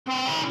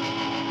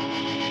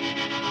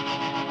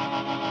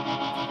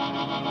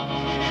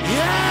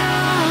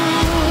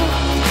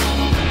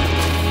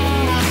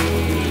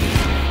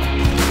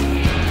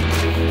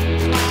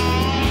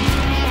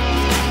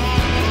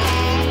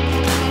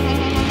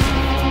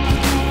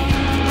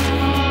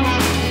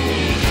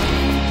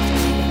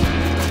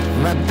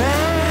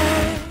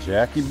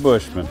Jackie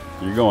Bushman,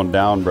 you're going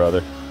down,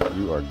 brother.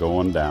 You are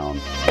going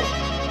down.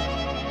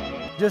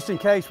 Just in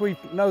case we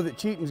know that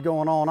cheating's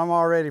going on, I'm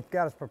already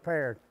got us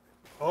prepared.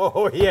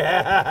 Oh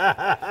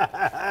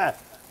yeah!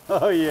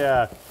 Oh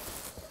yeah!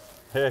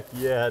 Heck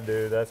yeah,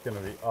 dude, that's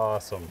gonna be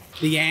awesome.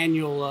 The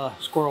annual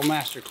Squirrel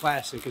Master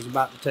Classic is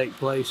about to take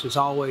place. It's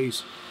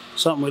always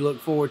something we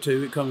look forward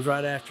to. It comes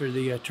right after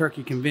the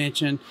Turkey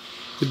Convention,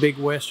 the big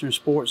Western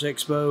Sports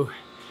Expo.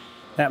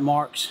 That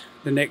marks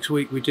the next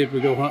week we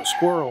typically go hunt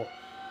squirrel.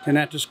 And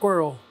after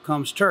squirrel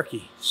comes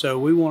turkey. So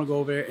we want to go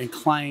over there and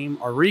claim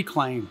or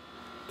reclaim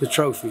the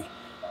trophy.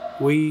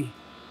 We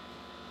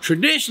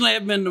traditionally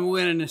have been the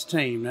winningest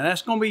team. Now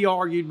that's going to be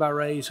argued by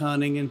Ray's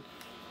Hunting and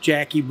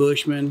Jackie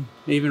Bushman.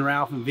 Even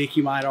Ralph and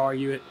Vicky might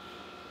argue it.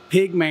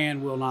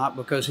 Pigman will not,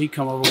 because he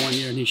come over one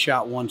year and he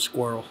shot one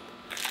squirrel.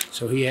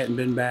 So he hadn't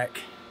been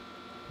back.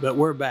 But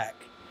we're back.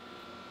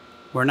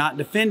 We're not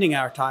defending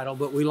our title,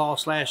 but we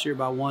lost last year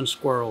by one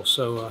squirrel.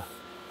 So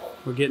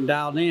we're getting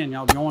dialed in.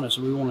 Y'all join us.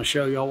 We want to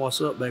show y'all what's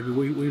up, baby.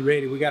 We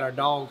ready. We got our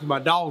dogs. My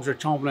dogs are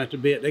chomping at the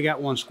bit. They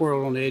got one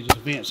squirrel on the edge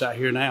of the fence out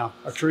here now,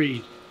 a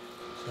tree.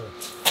 So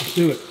let's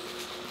do it.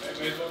 Hey,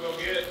 may as well go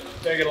get it.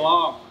 Take it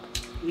along.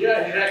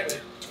 Yeah, exactly.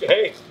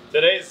 Hey,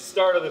 today's the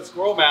start of the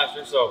Squirrel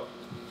Master, so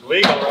it's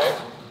legal,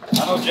 right?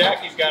 I know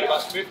Jackie's got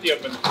about 50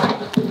 of them in the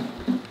freezer.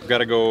 We've got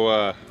to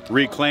go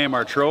reclaim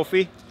our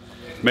trophy.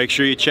 Make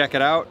sure you check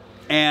it out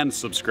and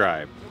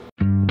subscribe.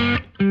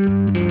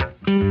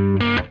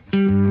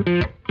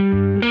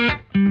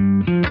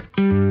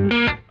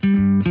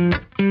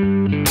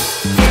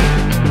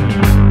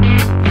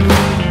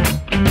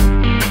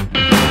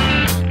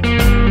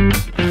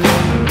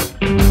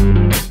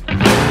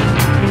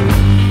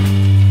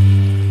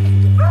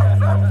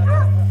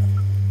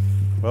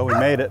 Well, we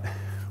made it.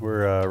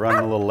 We're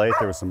running a little late.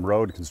 There was some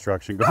road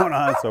construction going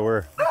on, so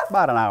we're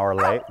about an hour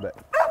late, but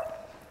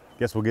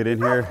guess we'll get in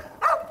here,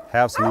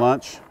 have some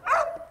lunch,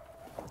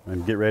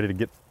 and get ready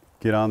to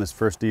get on this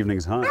first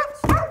evening's hunt.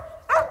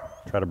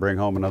 Try to bring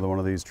home another one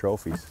of these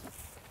trophies.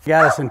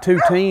 Got us in two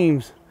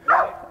teams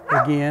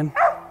again,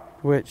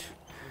 which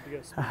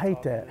I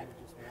hate that.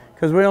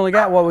 Because we only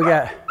got what we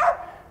got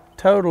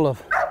total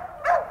of,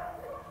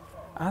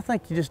 I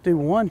think you just do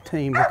one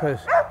team because,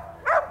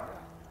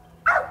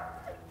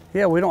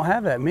 yeah, we don't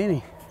have that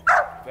many.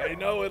 They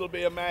know it'll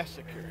be a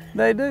massacre.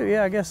 They do,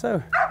 yeah, I guess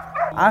so.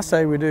 I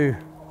say we do,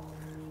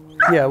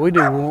 yeah, we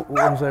do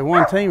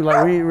one team,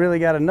 like we ain't really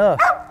got enough,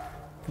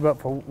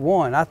 but for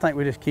one, I think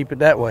we just keep it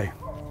that way.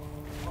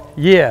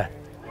 Yeah.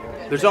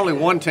 There's only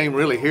one team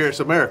really here.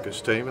 It's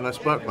America's team, and that's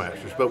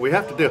Buckmasters. But we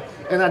have to do it.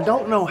 And I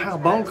don't know how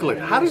Bone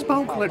Collector, how does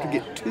Bone Collector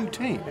get two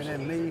teams? And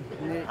then me,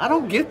 Nick. I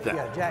don't get that.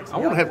 Yeah, Jackson, I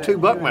want to have two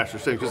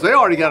Buckmasters teams because they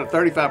already got a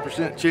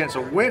 35% chance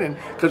of winning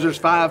because there's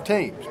 5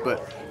 teams.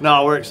 But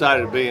no, we're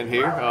excited to be in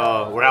here.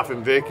 Ralph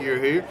and Vicky are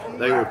here.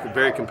 They were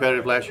very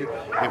competitive last year.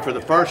 And for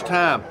the first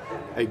time,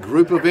 a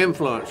group of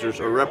influencers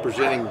are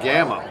representing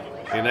Gamo.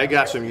 And they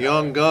got some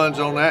young guns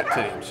on that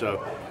team.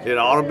 So it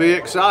ought to be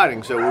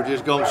exciting, so we're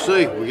just going to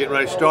see. We're getting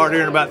ready to start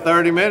here in about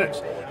 30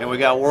 minutes, and we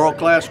got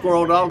world-class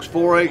squirrel dogs,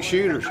 4-8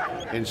 shooters,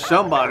 and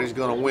somebody's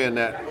going to win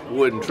that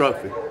wooden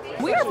trophy.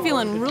 We are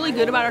feeling really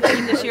good about our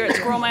team this year at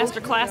Squirrel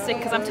Master Classic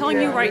because I'm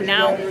telling you right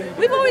now,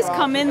 we've always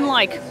come in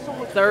like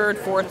 3rd,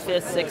 4th,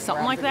 5th, 6th,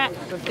 something like that.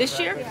 But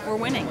this year, we're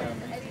winning.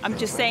 I'm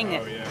just saying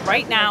it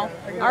right now.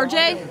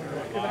 RJ,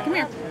 come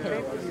here.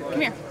 Come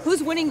here.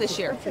 Who's winning this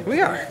year?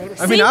 We are.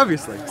 I mean,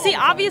 obviously. See,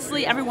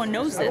 obviously everyone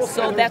knows this,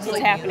 so that's what's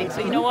happening.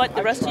 So you know what?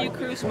 The rest of you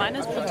crews, might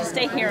as well just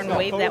stay here and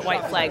wave that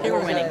white flag.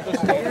 We're winning.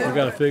 We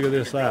got to figure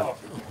this out.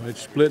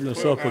 It's splitting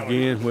us up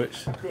again,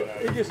 which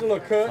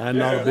I'm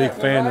not a big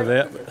fan of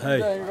that. But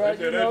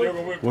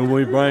hey, when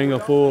we bring a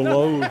full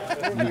load,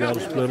 you got to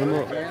split them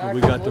up. And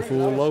we got the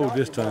full load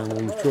this time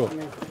on the truck.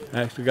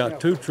 Actually got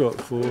 2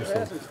 trucks full,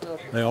 so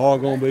they are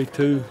going to be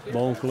 2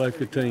 Bone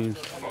Collector teams.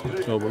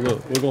 So, but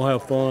look, we're going to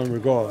have fun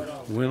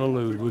regardless. Win or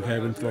lose, we're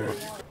having fun.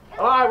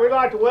 All right, we'd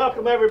like to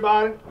welcome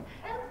everybody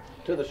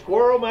to the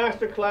Squirrel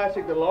Master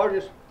Classic, the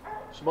largest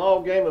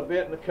small game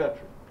event in the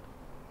country.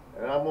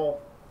 And I'm going to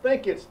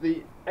think it's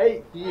the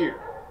 8th year.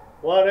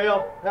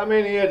 Waddell, how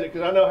many is it?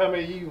 Because I know how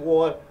many you've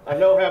won. I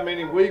know how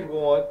many we've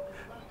won.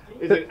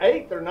 Is it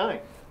 8th or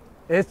 9th?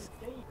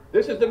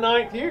 This is the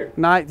 9th year.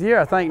 9th year,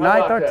 I think.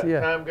 9th or 10th,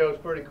 yeah. Time goes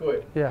pretty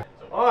quick. Yeah.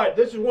 All right,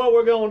 this is what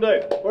we're going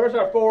to do. Where's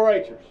our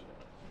 4-H'ers?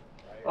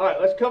 All right,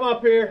 let's come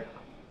up here.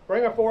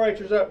 Bring our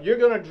 4-H'ers up. You're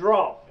going to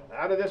draw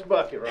out of this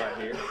bucket right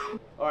here.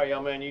 All right,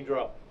 young man, you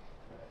draw.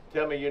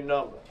 Tell me your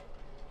number.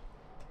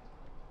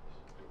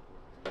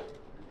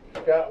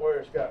 Scott,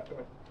 where's Scott? Come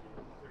here.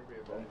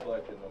 Bone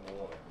collector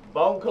number 1.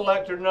 Bone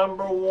collector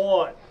number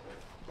 1.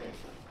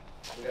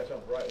 We got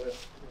something right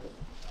with.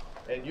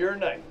 And your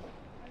name?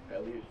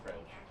 Elliot French.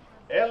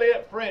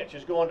 Elliot French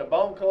is going to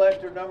bone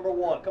collector number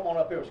 1. Come on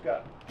up here,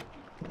 Scott.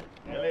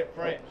 Elliot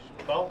French,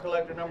 bone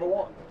collector number 1.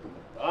 All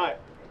right.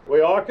 We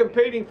are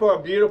competing for a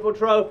beautiful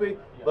trophy,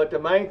 but the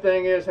main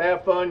thing is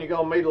have fun. You're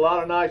going to meet a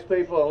lot of nice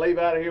people and leave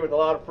out of here with a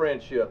lot of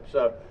friendship.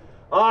 So,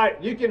 all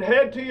right, you can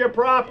head to your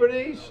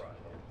properties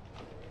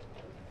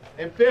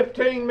in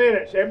 15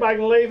 minutes. Everybody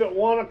can leave at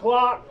 1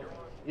 o'clock.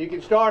 You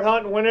can start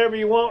hunting whenever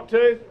you want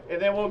to,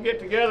 and then we'll get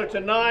together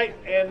tonight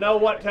and know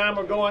what time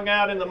we're going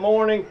out in the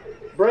morning.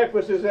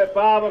 Breakfast is at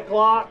 5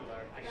 o'clock,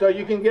 so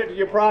you can get to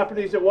your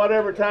properties at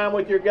whatever time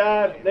with your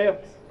guide. They'll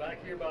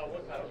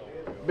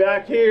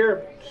back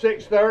here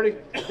 6:30.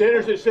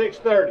 Dinner's at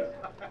 6:30.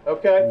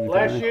 Okay.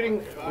 Last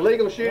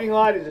legal shooting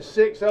light is at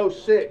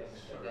 6:06.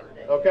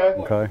 Okay.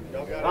 Okay.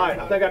 All right.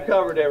 I think I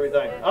covered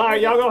everything. All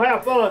right, y'all go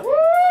have fun.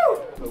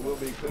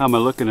 How am I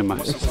looking at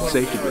my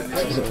safety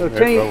boots? So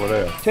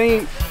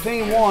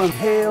team one,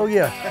 hell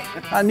yeah!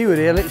 I knew it,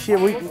 Elliot. Shit,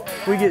 we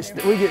get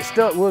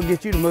stuck. We'll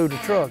get you to move the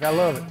truck. I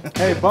love it.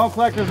 Hey, bone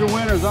collectors are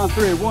winners on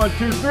 3. 1,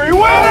 2, 3,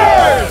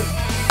 winners!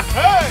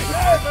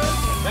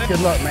 Hey! Good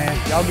luck, man.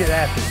 Y'all get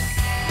after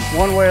it,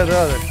 one way or the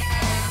other.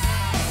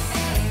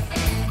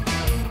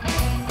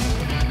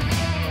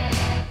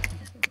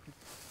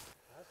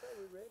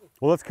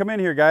 Well, let's come in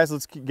here, guys.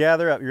 Let's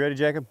gather up. You ready,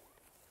 Jacob?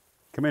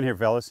 Come in here,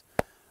 fellas.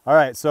 All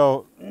right,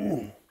 so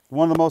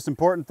one of the most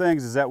important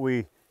things is that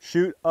we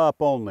shoot up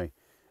only.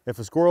 If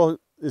a squirrel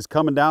is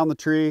coming down the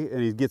tree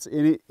and he gets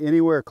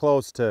anywhere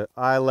close to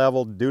eye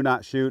level, do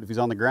not shoot. If he's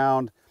on the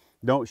ground,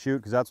 don't shoot,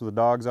 because that's where the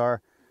dogs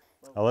are.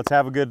 Let's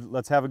have a good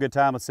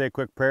time. Let's say a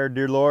quick prayer.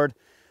 Dear Lord,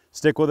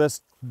 stick with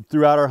us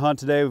throughout our hunt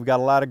today. We've got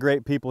a lot of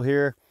great people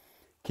here.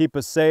 Keep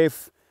us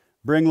safe.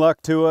 Bring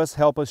luck to us,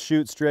 help us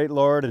shoot straight,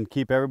 Lord, and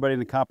keep everybody in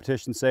the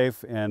competition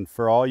safe. And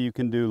for all you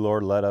can do,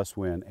 Lord, let us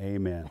win.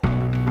 Amen.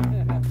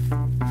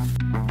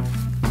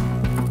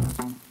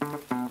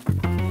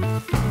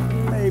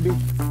 Maybe.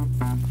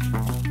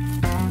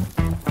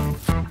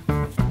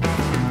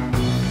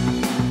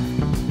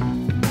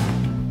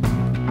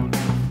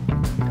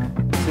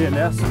 See a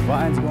nest, the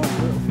vine's going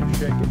through.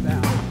 Shake it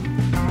down.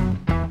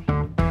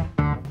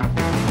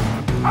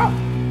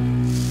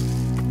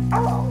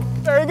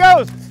 There he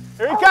goes.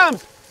 Here he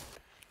comes.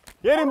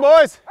 Get him,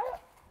 boys.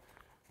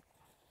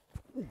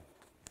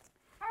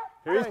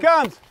 Here he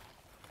comes.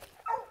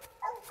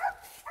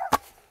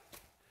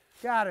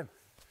 Got him.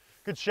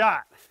 Good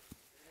shot.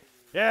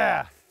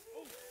 Yeah.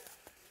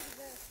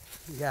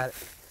 You got it.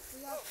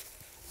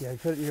 Yeah, you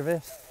put it in your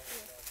vest.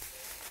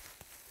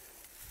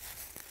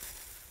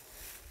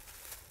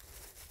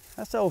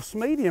 That's old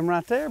Smedium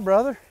right there,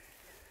 brother.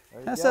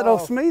 That's that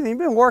old Smedium. He's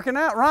been working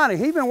out, Ronnie.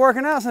 He's been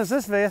working out since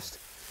this vest.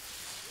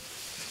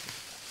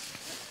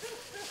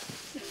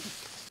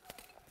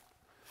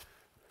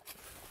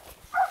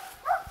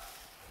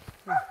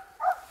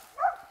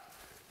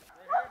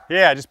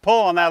 Yeah, just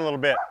pull on that a little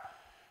bit.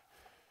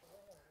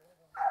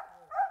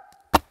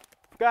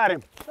 Got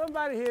him.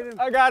 Somebody hit him.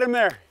 I got him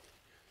there.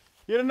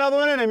 Get another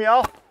one in him,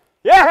 y'all.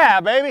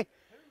 Yeah, baby.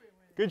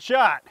 Good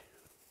shot.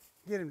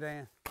 Get him,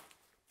 Dan.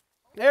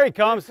 There he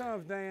comes. Here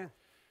comes Dan.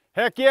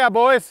 Heck yeah,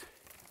 boys.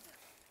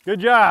 Good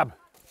job.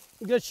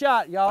 Good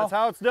shot, y'all. That's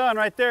how it's done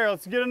right there.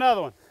 Let's get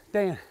another one.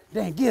 Dan,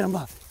 get him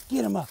up.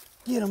 Get him up.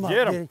 Get him up.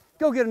 Get him.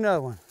 Go get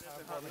another one.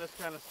 This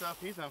kind of stuff,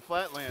 he's on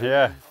flatland.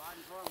 Yeah.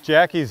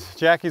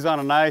 Jackie's on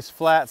a nice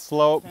flat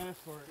slope.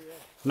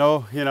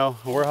 No, you know,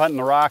 we're hunting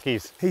the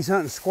Rockies. He's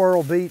hunting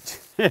Squirrel Beach.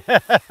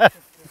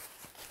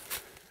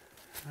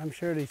 I'm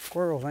sure these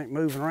squirrels ain't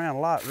moving around a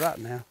lot right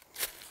now.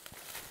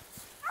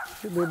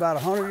 Should be about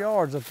 100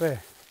 yards up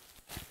there.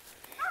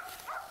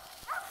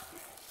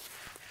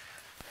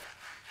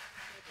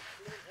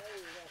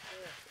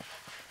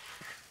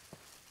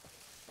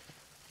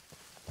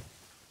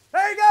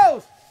 There he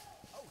goes!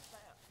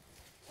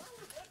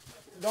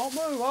 Don't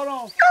move, hold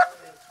on.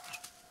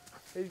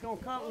 He's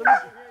gonna come.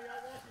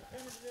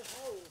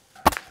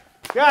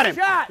 Got him.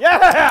 Shot.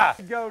 Yeah!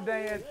 Go,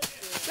 Dan.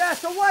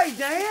 That's the way,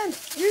 Dan.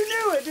 You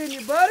knew it, didn't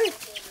you, buddy?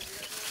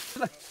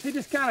 He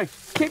just kind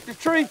of kicked the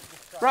tree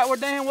right where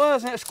Dan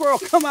was, and that squirrel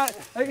come out.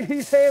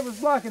 His head was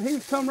blocking. He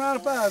was coming right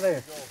up out of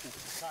there.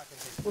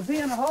 Was he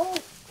in the hole? I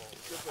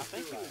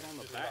think he was on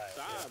the back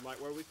side, like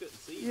where we couldn't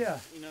see him, Yeah.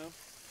 you know.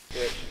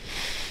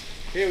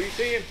 Here, you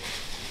see him?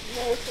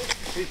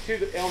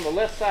 He's on the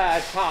left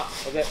side top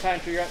of that pine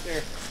tree right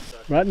there.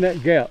 Right in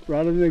that gap,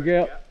 right in the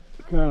gap.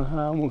 Kind of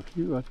high, I'm gonna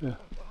shoot right there.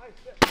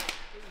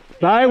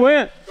 There he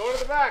went. Go to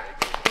the back.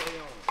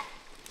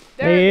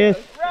 There he is.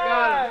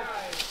 Right.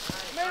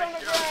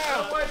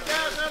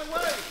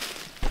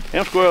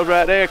 Them squirrels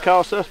right there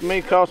cost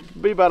me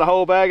about a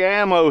whole bag of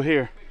ammo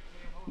here.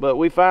 But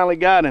we finally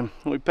got him.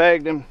 We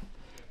pegged him,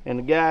 and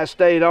the guy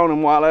stayed on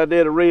him while I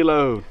did a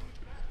reload.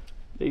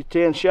 These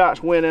 10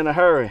 shots went in a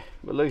hurry.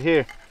 But look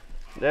here,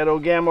 that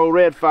old Gamo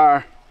red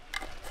fire.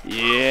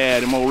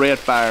 Yeah, them old red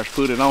fires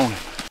put it on him.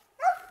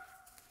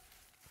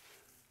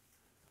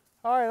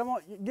 All right, I'm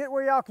gonna get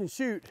where y'all can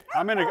shoot.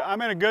 I'm in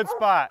a good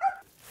spot.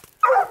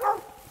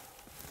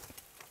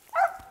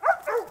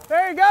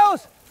 There he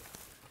goes.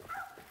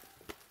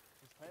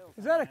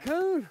 Is that a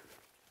coon?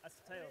 That's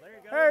the tail. There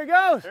you go. There he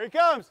goes. Here he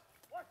comes.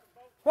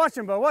 Watch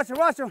him, Bo. Watch him.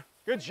 Watch him.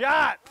 Good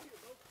shot.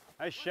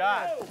 Nice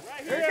shot.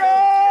 Right Here here. he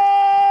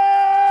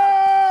comes.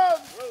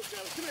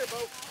 Come here, Bo.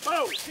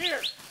 Bo,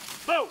 here.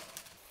 Bo.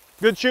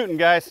 Good shooting,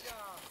 guys.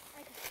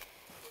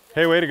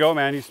 Hey, way to go,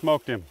 man. You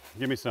smoked him.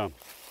 Give me some.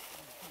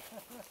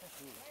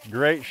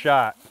 Great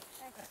shot.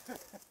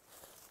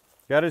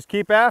 Gotta just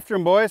keep after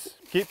him, boys.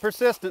 Keep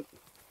persistent.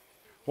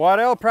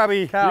 Waddell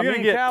probably, Kyle, you're me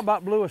gonna and Kyle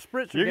about blew a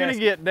spritzer you're gonna gasket.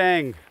 get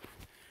dang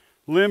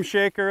limb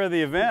shaker of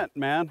the event,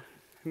 man.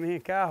 Me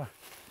and Kyle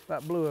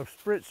about blew a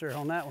spritzer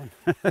on that one.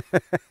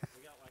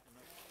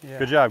 Yeah.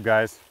 Good job,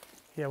 guys.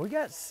 Yeah, we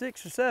got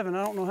 6 or 7.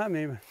 I don't know how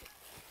many.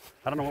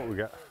 I don't know what we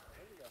got.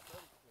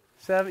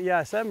 7,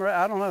 yeah, 7 or 8,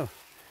 I don't know.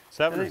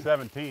 7 or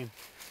 17.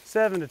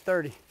 7 to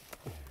 30.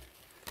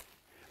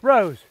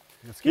 Rose,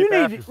 Let's you keep need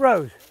after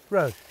to,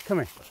 Rose, come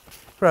here.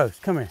 Rose,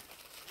 come here.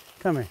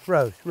 Come here,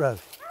 Rose.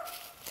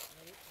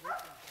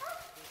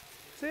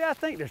 See, I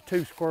think there's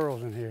 2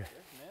 squirrels in here.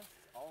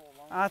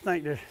 I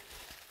think there's,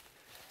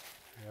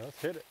 Yeah,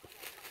 let's hit it.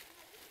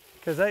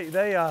 because I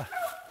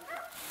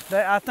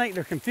think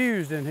they're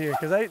confused in here,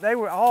 because they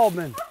were all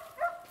been.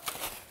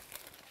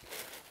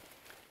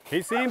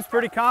 He seems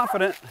pretty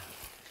confident.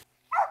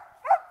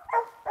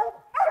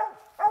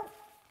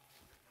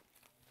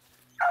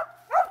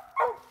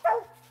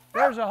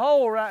 There's a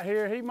hole right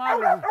here. He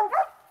might have.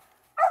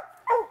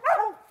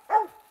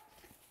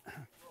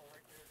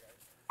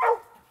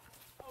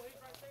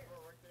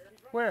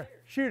 Where?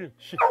 Shoot him.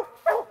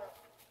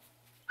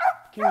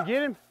 Can you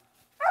get him?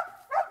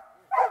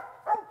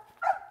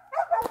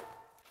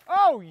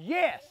 Oh,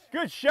 yes.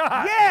 Good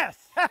shot. Yes.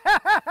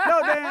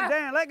 No,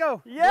 Dan, let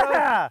go.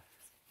 Yeah.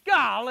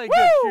 Golly, Woo!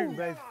 good shooting,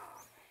 baby.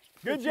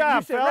 Good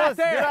job, said right fellas.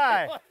 there. Good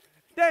eye.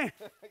 Dan,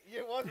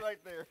 It was right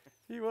there.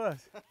 he was.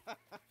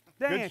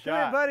 Dan, come here,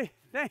 shot. buddy.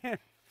 Dan, come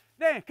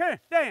here.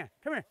 Dan,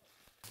 come here.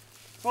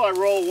 Well, I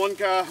roll one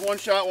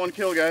shot, 1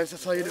 kill, guys.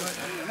 That's how you do it.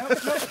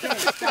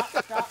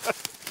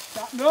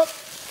 Nope.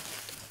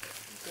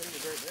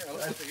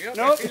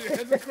 Nope.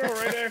 There's a squirrel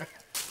right there.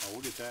 Oh,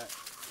 we'll get that.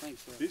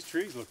 Thanks, bro. These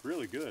trees look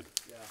really good.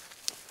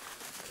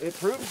 It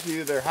proves to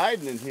you they're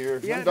hiding in here.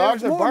 Yeah, When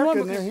dogs there are was more than one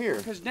barking, they're here.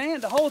 Because Dan,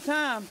 the whole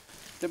time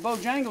that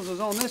Bojangles was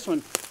on this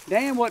one,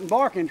 Dan wasn't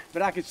barking,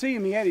 but I could see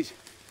him.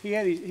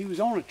 He was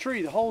on a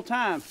tree the whole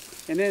time,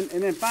 and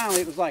then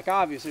finally it was like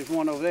obvious there's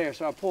one over there,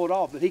 so I pulled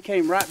off. But he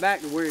came right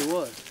back to where he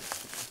was.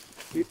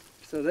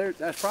 So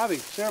that's probably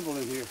several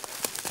in here.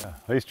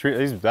 These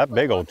trees, that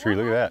big old tree.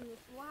 Look at that.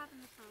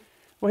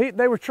 Well,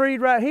 they were treed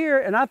right here,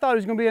 and I thought he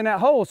was going to be in that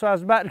hole, so I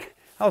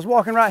was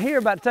walking right here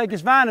about to take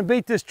his vine and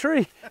beat this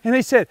tree, and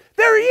he said,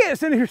 there he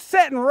is, and he was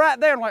sitting right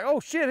there. I'm like, oh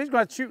shit, he's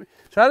going to shoot me.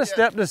 So I just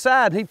stepped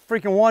aside, and he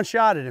freaking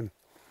one-shotted him.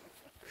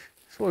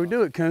 That's the way we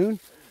do it, Coon.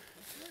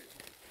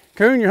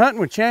 Coon, you're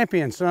hunting with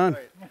champions, son.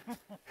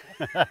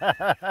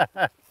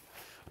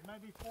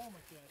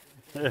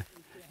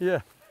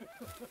 Yeah.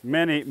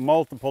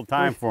 Multiple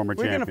time former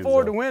We champions. can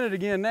afford though. to win it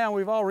again now.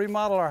 We've all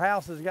remodeled our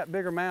houses and got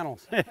bigger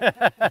mantles.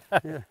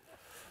 Yeah.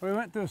 We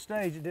went through a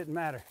stage, it didn't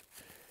matter.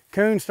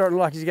 Coon's starting to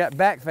look like he's got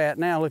back fat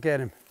now. Look at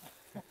him.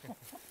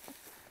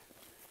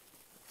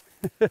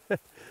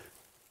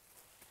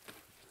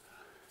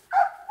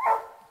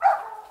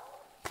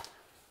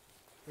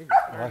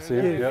 I see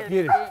him. Yep.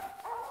 Get him.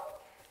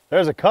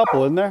 There's a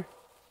couple in there.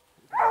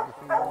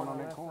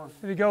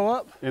 Did he go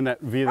up? In that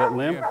that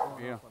limb.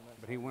 Yeah,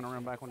 but he went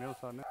around back on the other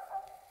side now.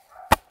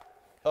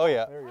 Oh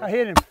yeah. I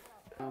hit him.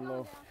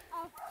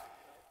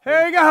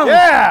 There you go.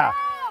 Yeah.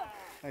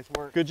 Nice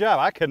work. Good job.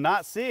 I could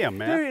not see him,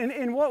 man. Dude,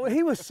 and what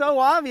he was so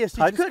obvious,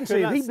 you I just couldn't could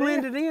see him. not He see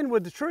blended in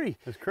with the tree.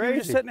 It's He was just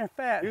crazy. sitting there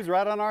fat. He was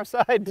right on our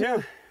side too.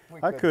 Yeah.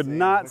 I could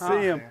not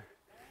see him.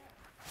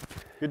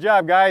 Good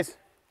job, guys.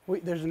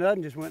 There's another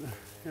one just went.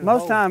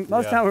 Most time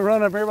we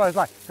run up, everybody's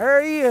like,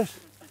 there he is.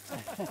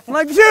 I'm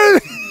like,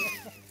 shoot!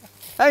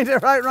 Ain't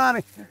that right,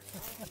 Ronnie?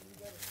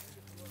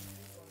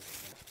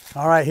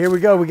 All right, here we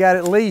go. We got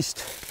at least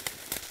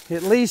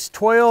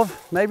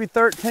 12, maybe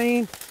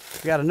 13.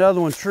 We got another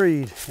one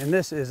treed, and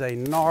this is a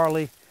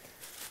gnarly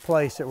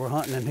place that we're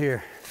hunting in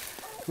here.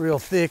 Real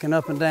thick and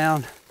up and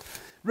down.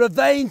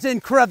 Ravines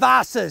and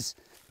crevasses.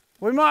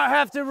 We might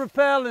have to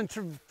rappel and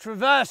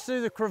traverse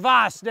through the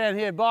crevasse down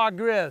here, Bar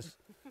Grizz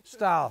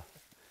style.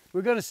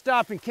 We're gonna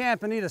stop and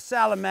camp and eat a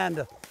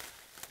salamander.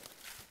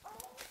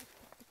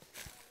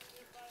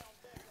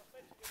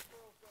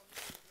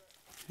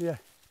 Yeah.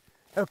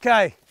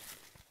 Okay.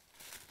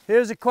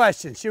 Here's a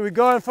question. Should we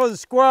go in for the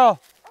squirrel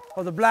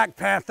or the black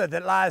panther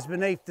that lies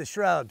beneath the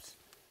shrubs?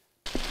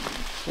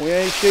 We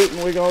ain't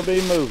shooting, we're gonna be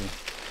moving.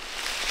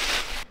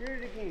 Shoot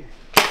it again.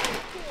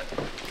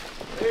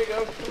 There you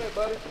go, come here,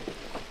 buddy.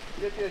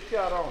 Get you a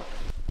shot on it.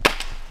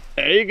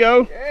 There you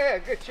go. Yeah,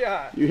 good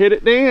shot. You hit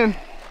it then.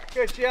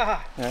 Good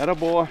shot. Atta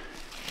boy.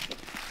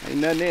 Ain't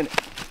nothing in it.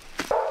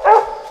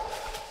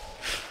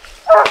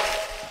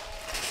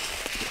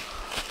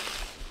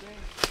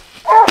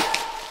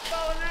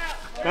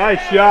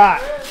 Nice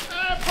shot.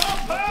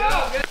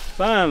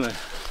 Finally,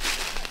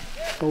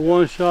 a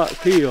one-shot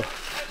kill.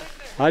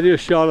 I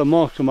just shot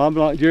amongst them. I'm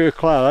like Jerry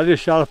Cloud. I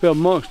just shot up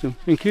amongst them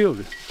and killed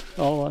him.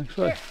 All I can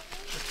say.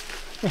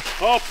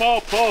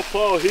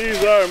 Paw,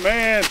 he's our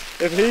man.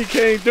 If he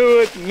can't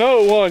do it,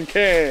 no one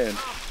can.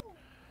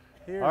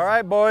 All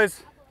right,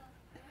 boys.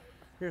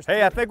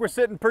 Hey, I think we're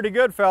sitting pretty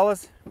good,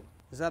 fellas.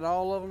 Is that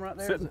all of them right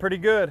there? Sitting pretty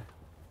good.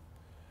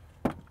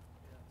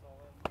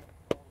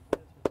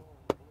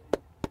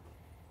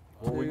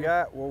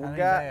 got what we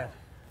got. Bad.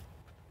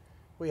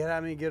 We had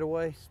how many get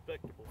away?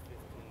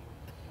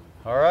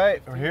 All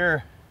right, we're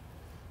here.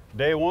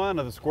 Day one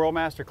of the Squirrel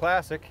Master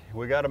Classic.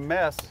 We got a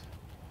mess.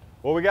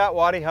 What we got,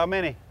 Waddy? How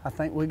many? I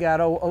think we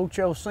got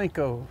ocho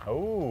cinco.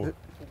 Oh.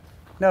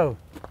 No,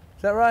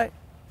 is that right?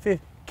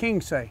 King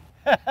say.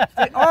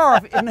 Or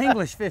in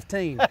English,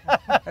 15.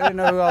 I didn't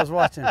know who I was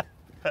watching.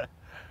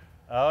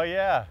 Oh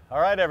yeah.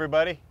 All right,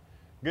 everybody.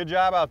 Good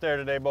job out there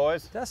today,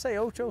 boys. Did I say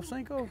ocho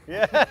cinco?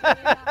 Yeah.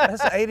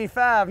 That's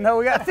 85. No,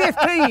 we got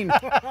 15.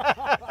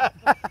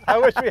 I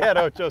wish we had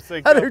ocho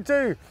cinco. I do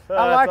too.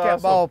 I like that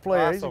awesome. ball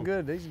player. Awesome. He's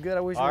good. He's good.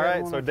 I wish. All we had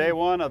right, one so on day team.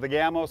 one of the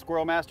Gamo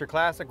Squirrel Master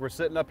Classic. We're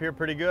sitting up here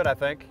pretty good, I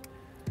think.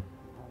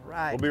 All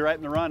right. We'll be right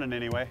in the running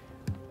anyway.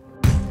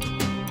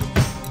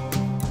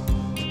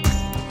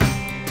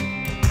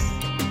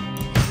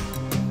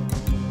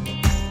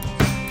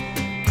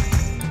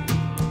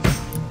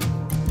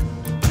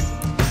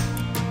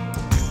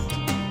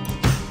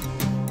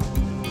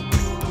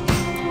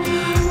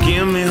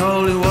 Give me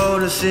holy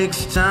water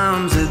 6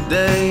 times a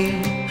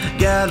day.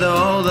 Gather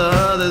all the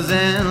others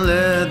and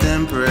let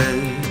them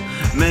pray.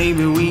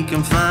 Maybe we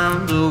can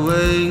find a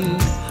way.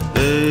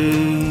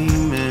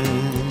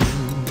 Amen.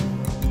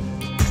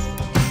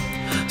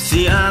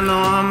 See, I know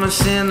I'm a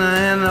sinner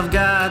and I've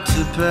got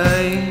to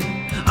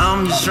pay.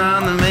 I'm just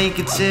trying to make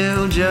it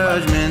till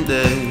Judgment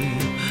Day.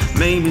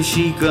 Maybe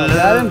she could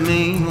love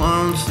me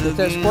once again.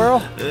 That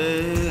squirrel?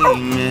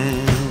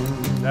 Amen.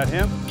 Is that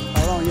him?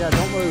 Hold on, yeah,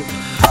 don't move.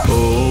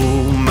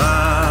 Oh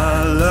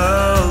my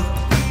love,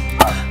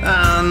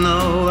 I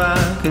know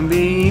I can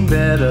be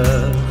better,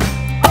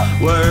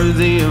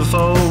 worthy of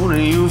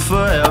holding you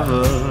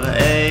forever.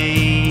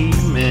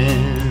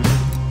 Amen.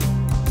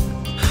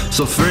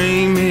 So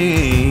free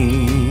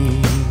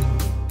me.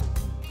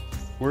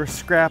 We're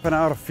scrapping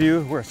out a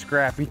few. We're a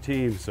scrappy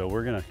team, so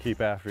we're gonna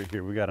keep after it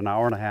here. We got an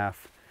hour and a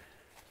half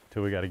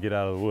till we got to get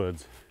out of the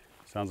woods.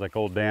 Sounds like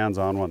old Dan's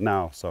on one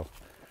now, so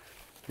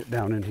get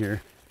down in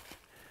here,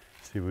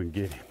 see if we can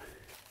get him.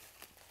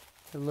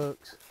 It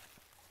looks.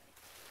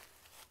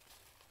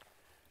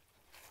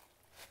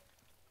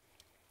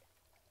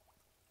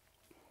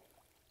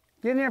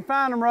 Get in here and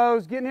find them,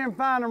 Rose. Get in here and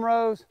find them,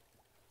 Rose.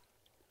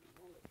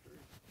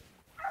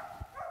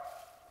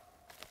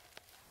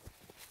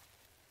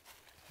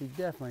 He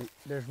definitely,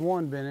 there's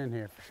one been in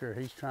here for sure.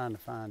 He's trying to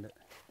find it.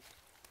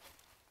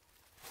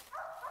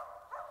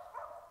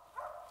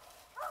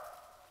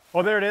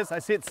 Oh, there it is. I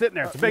see it sitting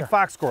there. It's a big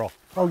fox squirrel.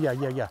 Oh, yeah,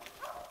 yeah, yeah.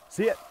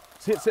 See it?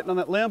 See it sitting on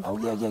that limb? Oh,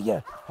 yeah, yeah,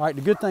 yeah. All right,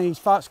 the good thing, these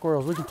fox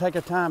squirrels, we can take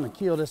our time and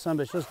kill this son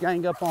of a bitch. Let's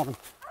gang up on them.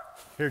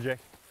 Here, Jay.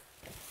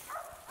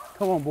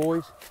 Come on,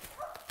 boys.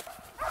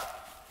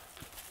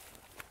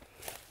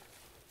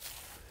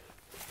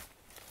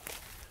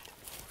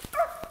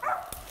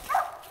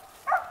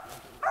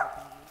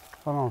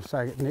 Hold on a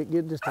second, Nick,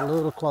 get just a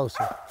little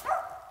closer.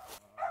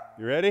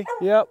 You ready?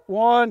 Yep,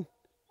 1,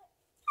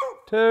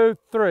 2,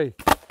 3.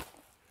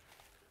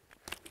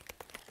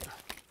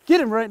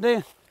 Get him right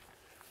there.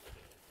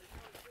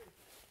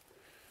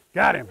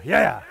 Got him,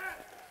 yeah.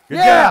 Good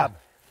Yeah. job.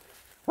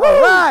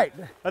 All right.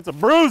 That's a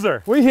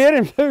bruiser. We hit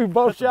him too,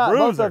 both shots.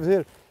 Both bruiser. of us hit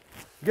him.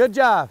 Good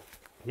job.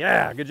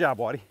 Yeah, good job,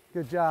 Waddy.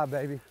 Good job,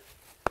 baby.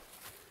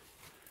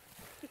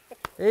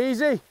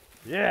 Easy,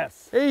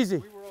 Yes. easy.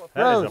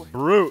 That is Rose. a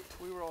brute.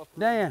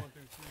 Dan, Look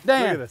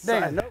Dan, at the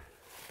Dan. size. Nope.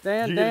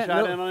 Dan, Did you get Dan, a shot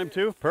nope. in on him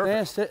too? Perfect.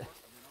 Dan, sit.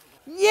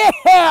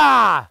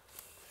 Yeah!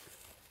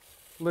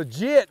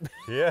 Legit.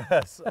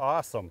 Yes,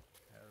 awesome.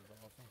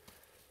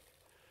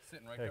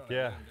 Heck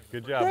yeah,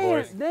 good job,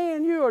 boys.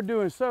 Dan, you are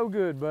doing so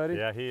good, buddy.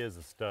 Yeah, he is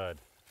a stud.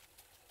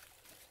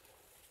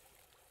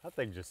 That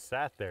thing just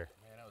sat there.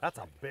 That's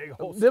a big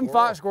old Them squirrel.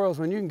 fox squirrels,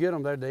 when you can get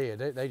them, they're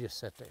dead. They just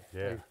sit there.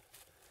 Yeah,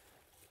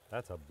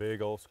 that's a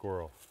big old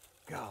squirrel.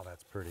 God,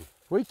 that's pretty.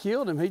 We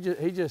killed him. He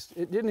just,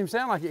 it didn't even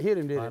sound like it hit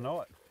him, did it? I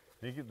know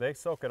it. They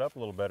soak it up a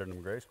little better than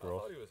them gray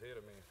squirrels. I thought he was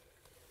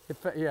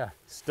hitting me. Yeah.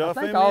 Stuff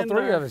I think him all in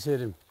 3 there. of us hit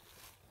him.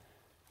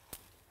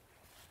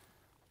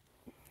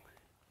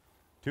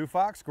 2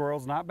 fox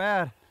squirrels, not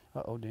bad.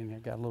 Uh-oh, Danny, I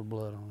got a little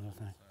blood on it,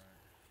 I think.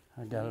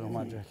 I got it on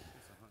my jacket.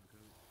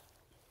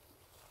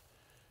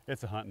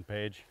 It's a hunting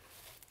page.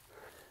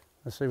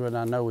 Let's see what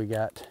I know we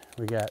got.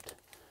 We got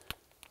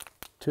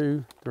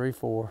 2, 3,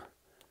 4,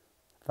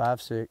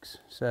 5, 6,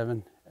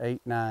 7,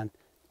 8, 9,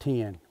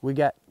 10. We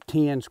got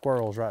 10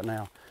 squirrels right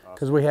now.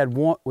 Because we had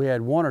one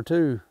or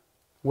two.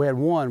 We had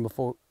one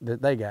before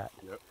that they got.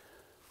 Yep.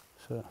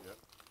 So,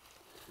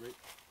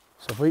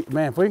 so if we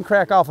can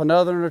crack off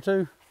another one or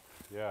two,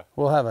 Yeah.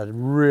 we'll have a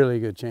really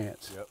good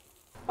chance. Yep.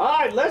 All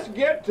right, let's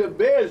get to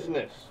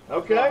business,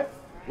 okay?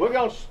 We're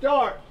gonna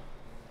start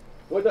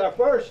with our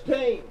first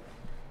team,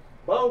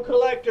 Bone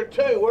Collector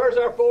 2. Where's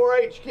our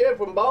 4-H kid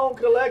from Bone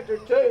Collector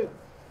 2?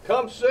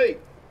 Come see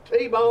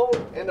T-Bone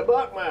and the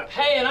Buckmaster.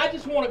 Hey, and I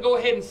just want to go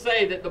ahead and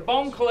say that the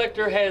Bone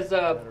Collector has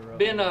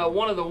been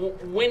one of the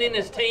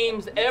winningest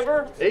teams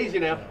ever. Easy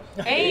now.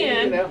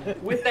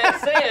 And with that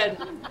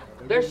said,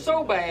 they're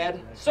so bad,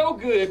 so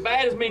good,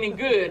 bad is meaning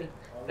good,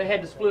 they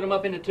had to split them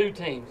up into 2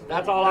 teams.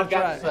 That's all I've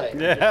got to say.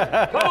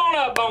 Yeah. Come on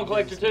up, Bone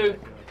Collector 2.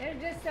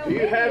 Do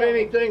you have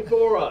anything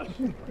for us?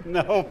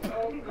 Nope.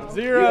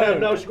 Zero. You have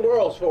no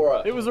squirrels for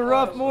us. It was a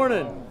rough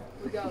morning.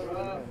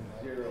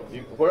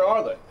 Where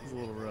are they? It's a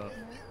little rough.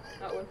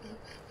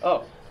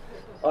 Oh.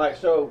 All right,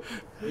 so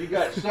you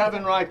got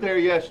 7 right there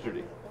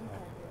yesterday.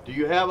 Do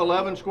you have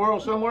 11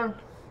 squirrels somewhere?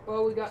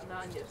 Well, we got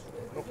 9 yesterday.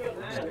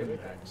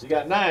 You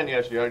got 9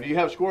 yesterday. Do you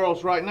have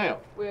squirrels right now?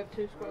 We have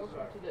 2 squirrels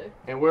for today.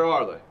 And where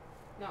are they?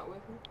 Not with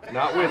me.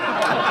 Not with you.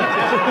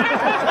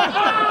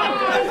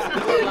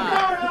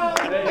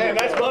 Man,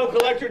 that's Bone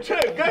Collector 2.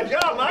 Good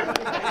job, Michael.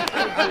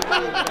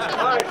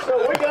 All right,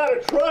 so we got to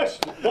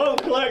trust Bone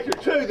Collector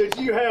 2 that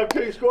you have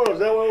 2 squirrels. Is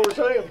that what we're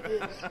saying?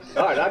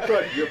 All right, I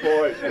trust your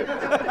 4-H.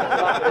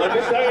 Are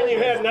you saying you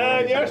had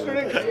 9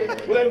 yesterday?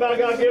 Well, then by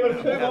God, give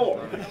him 2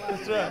 more.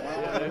 That's right.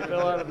 They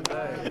fell out of the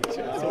bag.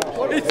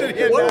 What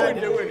are we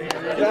doing here?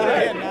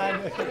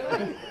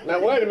 Now,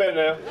 wait a minute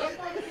now.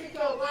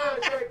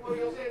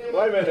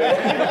 Wait a minute.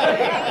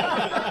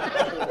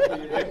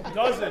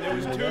 Dozen. It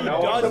was 2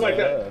 dozen.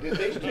 dozen. Did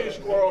these 2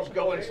 squirrels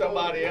go in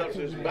somebody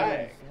else's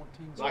bag?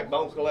 Like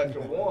Bone Collector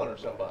 1 or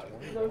somebody?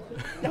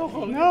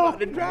 No, I've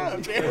been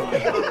trying. You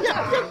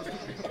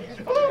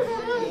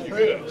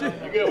good?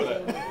 You good with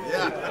that?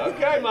 Yeah.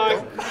 Okay,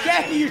 Mike.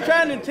 Jackie, you're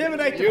trying to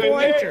intimidate the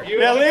 4-H'er.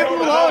 Yeah, leave him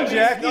alone,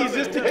 Jackie. He's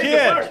just a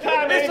kid. The first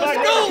time It's a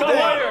anybody school come day.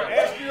 here.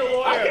 Ask your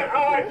lawyer.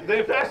 All right, then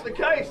if that's the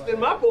case, then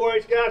my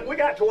 4-H guys, we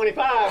got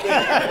 25. I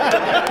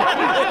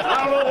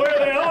don't know where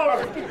they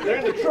are. They're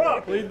in the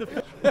truck.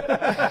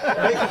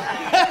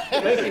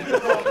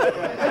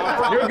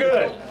 You're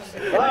good.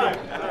 All right.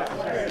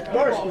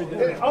 First,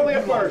 only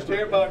a first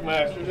here,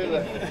 Buckmasters.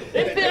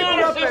 It's the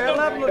honor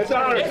system. It's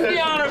honor It's system.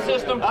 the honor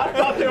system. I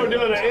thought they were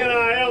doing an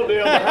NIL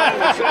deal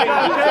behind the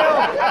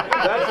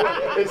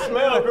scenes. It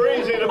smelled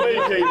greasy to me,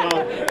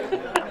 T-Bone.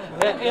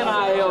 That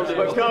NIL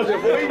deal. Because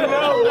if we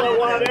know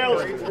what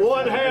else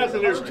one has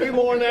and there's 2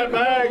 more in that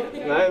bag,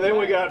 then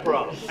we got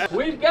problems.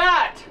 We've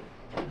got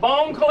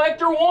Bone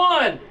Collector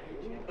 1.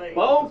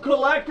 Bone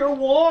Collector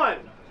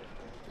 1.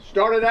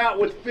 Started out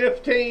with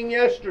 15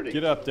 yesterday.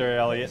 Get up there,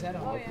 Elliot.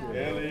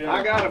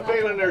 I got a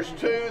feeling there's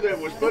 2 that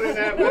was put in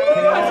that bag.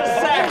 That's a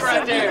sack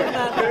right there. 2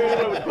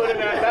 that was put in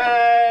that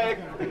bag.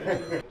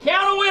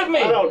 Count them with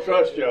me. I don't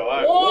trust you.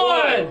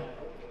 1,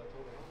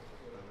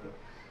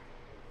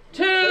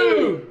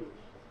 2,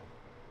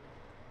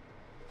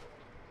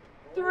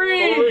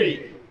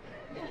 3,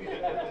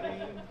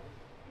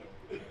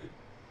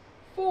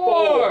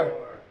 4,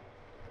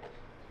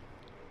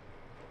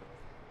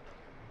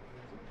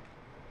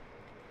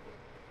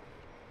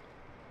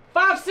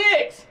 5,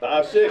 6.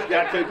 5, 6.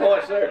 Got 2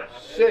 points there.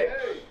 6.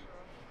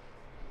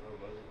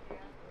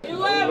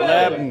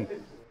 11.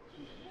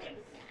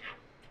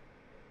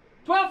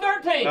 12,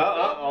 13.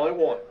 Only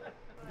 1.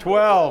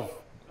 12.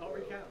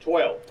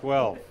 12.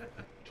 12.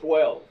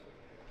 12.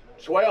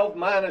 12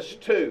 minus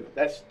 2.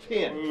 That's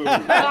 10.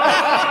 I'm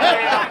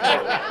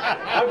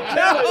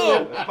telling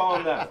you.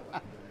 Calm down.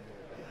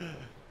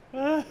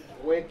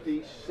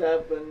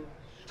 27.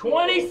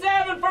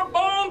 27 for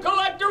Bone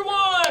Collector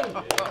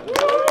 1.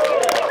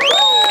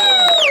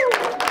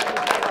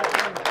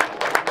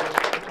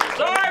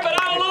 Sorry, but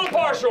I'm a little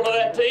partial to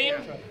that team.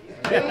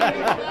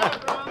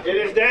 It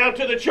is down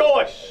to the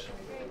choice.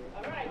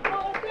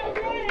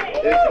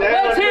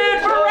 Let's hear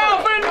it for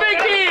Ralph and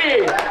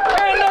Vicky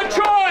and the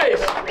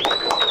choice.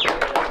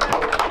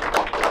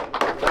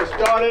 We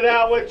started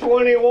out with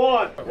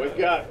 21. We've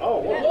got,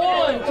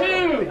 1, 2. Wait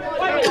a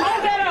minute,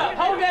 hold that up.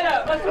 Hold that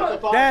up. Let's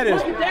look. That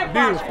is Look at that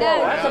box score.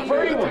 That's a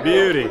pretty one.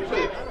 Beauty.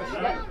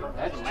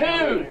 That's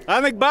 2.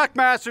 I think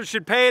Buckmasters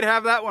should pay to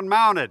have that one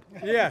mounted.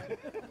 Yeah.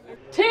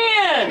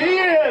 10.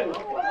 10.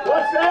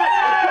 What's that?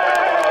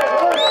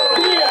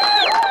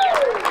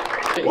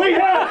 10. We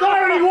have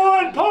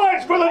 31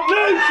 points for the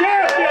new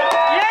champion.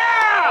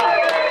 Yeah!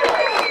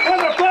 For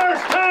the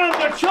first time,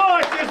 the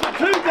choice is the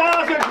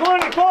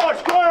 2024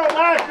 Squirrel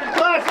Master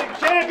Classic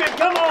champion.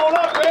 Come on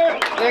up there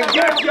and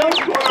get your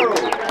squirrel.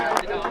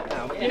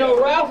 You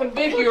know, Ralph and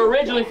Vicky are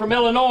originally from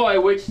Illinois,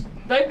 which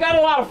they've got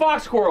a lot of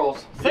fox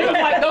squirrels. Seems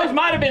like those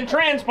might have been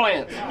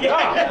transplants.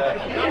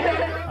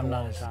 I'm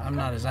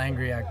not as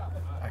angry. I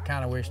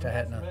kind of wished I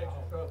hadn't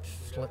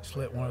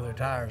slit one of their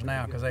tires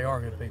now, because they are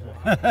good people.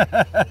 And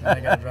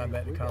they got to drive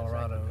back to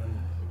Colorado,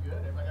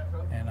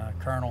 and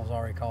Colonel's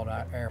already called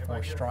our Air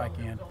Force strike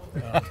in.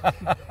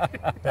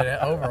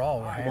 But overall,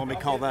 we're happy. Want me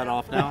to call that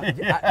off now? You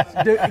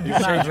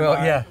might as well,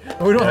 yeah.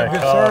 We don't have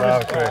good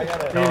service.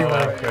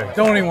 Anyway,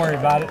 don't even worry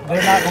about it.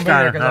 They're not going to be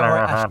there because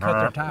I cut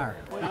their tire.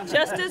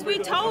 Just as we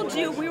told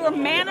you, we were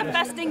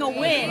manifesting a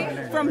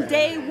win from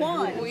day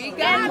 1. We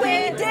did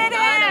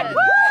it! Woo!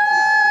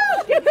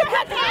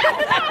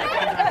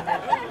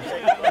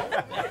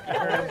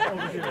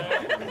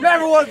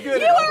 Never was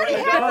good. You already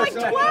had like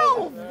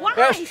 12. Why?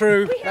 That's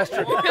true. That's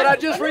true. But I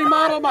just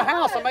remodeled my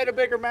house. I made a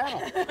bigger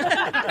mantle.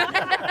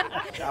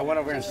 I went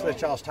over and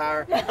slit y'all's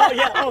tire. Oh,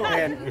 yeah. Oh.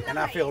 And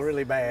I feel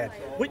really bad.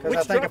 Which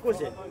truck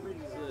was it?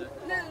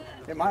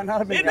 It might not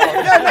have been.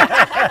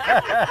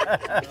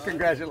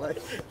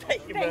 Congratulations.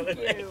 Thank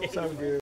you. So good.